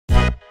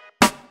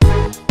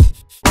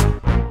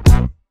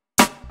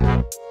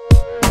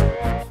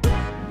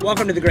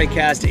Welcome to the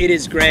GregCast. It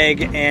is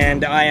Greg,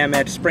 and I am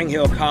at Spring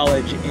Hill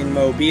College in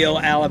Mobile,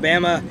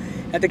 Alabama,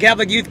 at the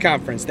Catholic Youth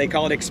Conference. They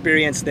call it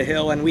Experience the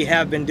Hill, and we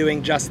have been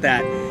doing just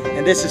that.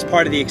 And this is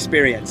part of the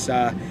experience.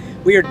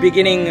 We are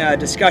beginning a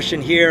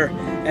discussion here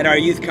at our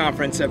youth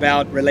conference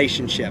about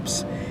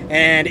relationships.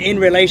 And in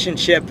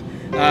relationship,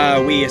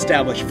 we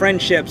establish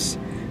friendships,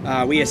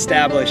 we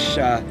establish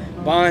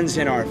bonds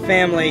in our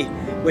family,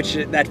 which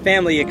that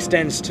family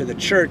extends to the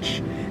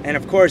church. And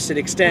of course, it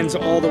extends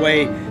all the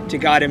way to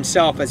God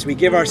Himself as we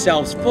give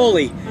ourselves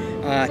fully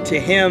to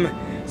Him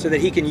so that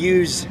He can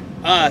use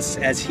us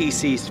as He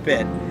sees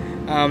fit.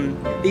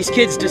 These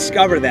kids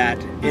discover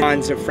that in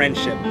bonds of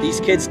friendship.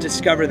 These kids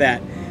discover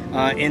that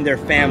in their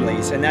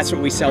families, and that's what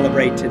we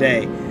celebrate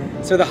today.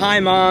 So the hi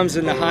moms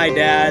and the hi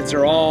dads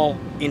are all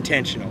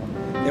intentional.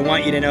 They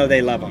want you to know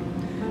they love them.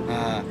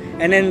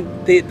 And then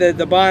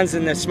the bonds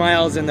and the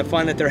smiles and the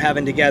fun that they're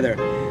having together,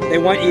 they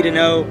want you to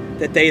know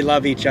that they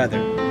love each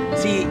other.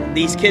 See,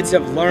 these kids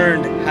have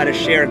learned how to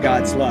share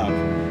God's love,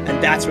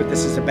 and that's what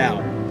this is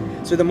about.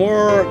 So the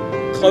more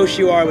close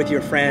you are with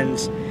your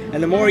friends,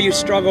 and the more you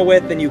struggle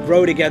with and you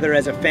grow together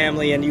as a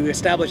family and you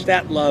establish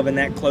that love and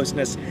that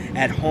closeness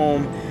at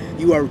home,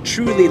 you are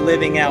truly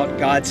living out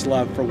God's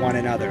love for one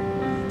another.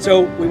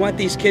 So we want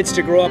these kids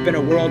to grow up in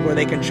a world where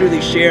they can truly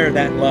share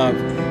that love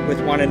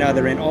with one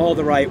another in all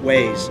the right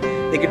ways.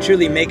 They can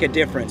truly make a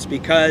difference,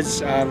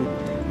 because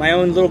my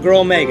own little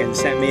girl Megan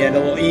sent me a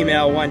little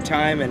email one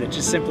time, and it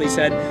just simply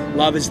said,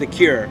 "Love is the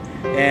cure."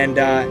 And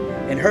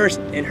in her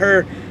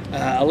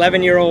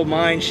 11-year-old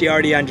mind, she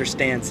already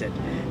understands it,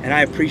 and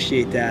I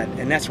appreciate that.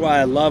 And that's why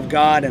I love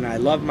God, and I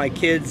love my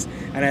kids,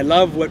 and I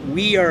love what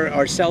we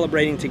are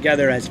celebrating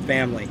together as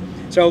family.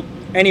 So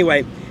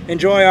anyway,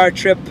 enjoy our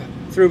trip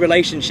through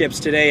relationships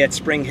today at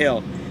Spring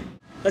Hill.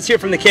 Let's hear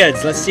from the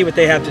kids. Let's see what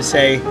they have to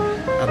say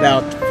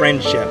about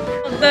friendship.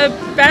 The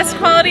best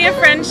quality of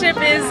friendship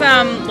is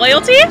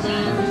loyalty.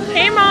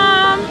 Hey,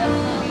 Mom.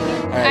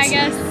 I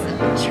guess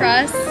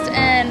trust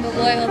and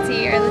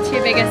loyalty are the two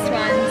biggest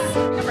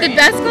ones. The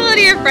best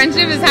quality of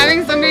friendship is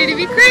having somebody to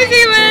be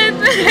crazy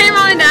with. Hey,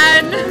 Mom and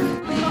Dad.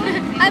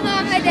 Hi,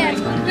 Mom. Hi,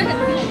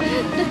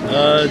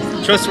 Dad.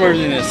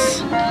 Trustworthiness.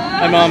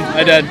 Hi, Mom.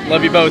 Hi, Dad.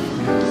 Love you both.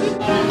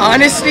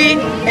 Honesty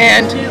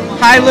and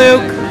hi,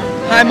 Luke.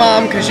 Hi,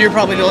 Mom, because you're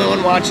probably the only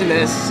one watching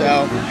this,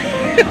 so.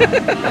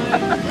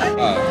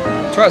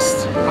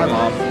 Trust. Hi,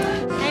 Mom.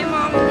 Hey,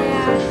 Mom and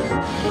Dad.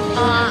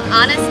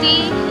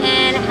 Honesty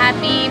and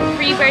happy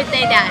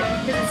pre-birthday, Dad,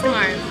 because it's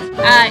tomorrow.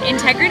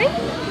 Integrity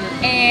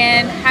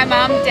and hi,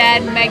 Mom,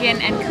 Dad, Megan,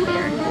 and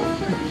Cooper.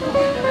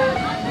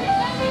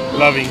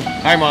 Loving.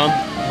 Hi, Mom.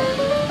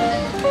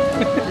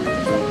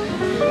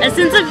 A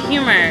sense of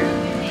humor.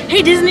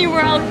 Hey, Disney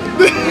World.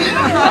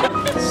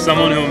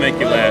 Someone who will make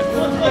you laugh.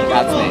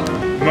 That's me.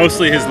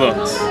 Mostly his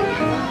looks.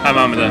 Hi,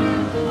 Mom and Dad.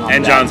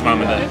 And John's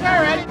mom and dad.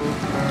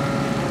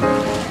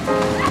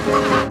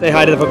 Say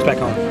hi to the folks back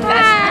home.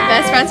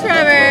 Best friends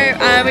forever.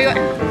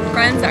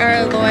 Friends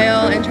are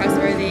loyal and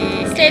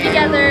trustworthy. Stay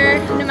together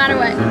no matter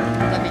what.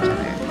 Love each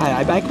other.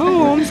 Hi back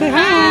home. Say hi.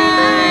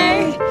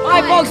 Hi.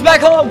 Hi, folks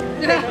back home.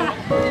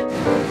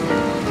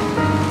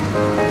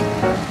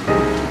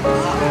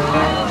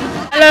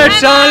 Hello,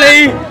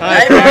 Charlie.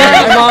 Hi,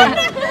 Mom.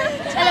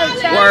 Hello,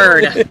 Charlie.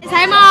 Word.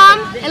 Hi, Mom.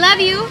 I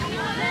love you.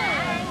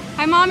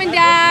 Hi, Mom and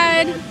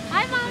Dad.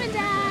 Hi, Mom and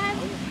Dad.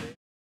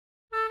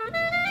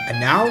 And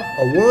now,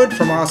 a word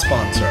from our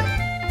sponsor.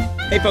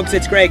 Hey folks,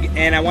 it's Greg,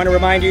 and I want to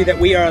remind you that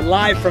we are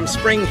live from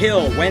Spring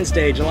Hill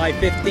Wednesday, July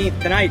 15th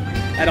tonight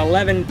at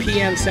 11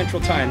 p.m.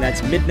 Central Time.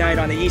 That's midnight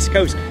on the East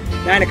Coast,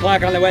 9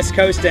 o'clock on the West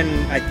Coast,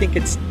 and I think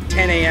it's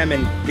 10 a.m.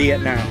 in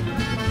Vietnam.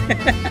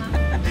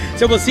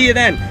 So we'll see you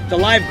then. The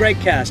live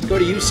GregCast. Go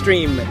to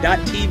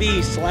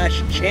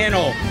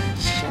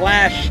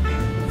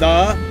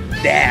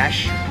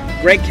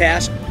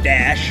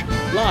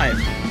ustream.tv/channel/the-GregCast-live.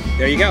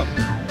 There you go.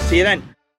 See you then.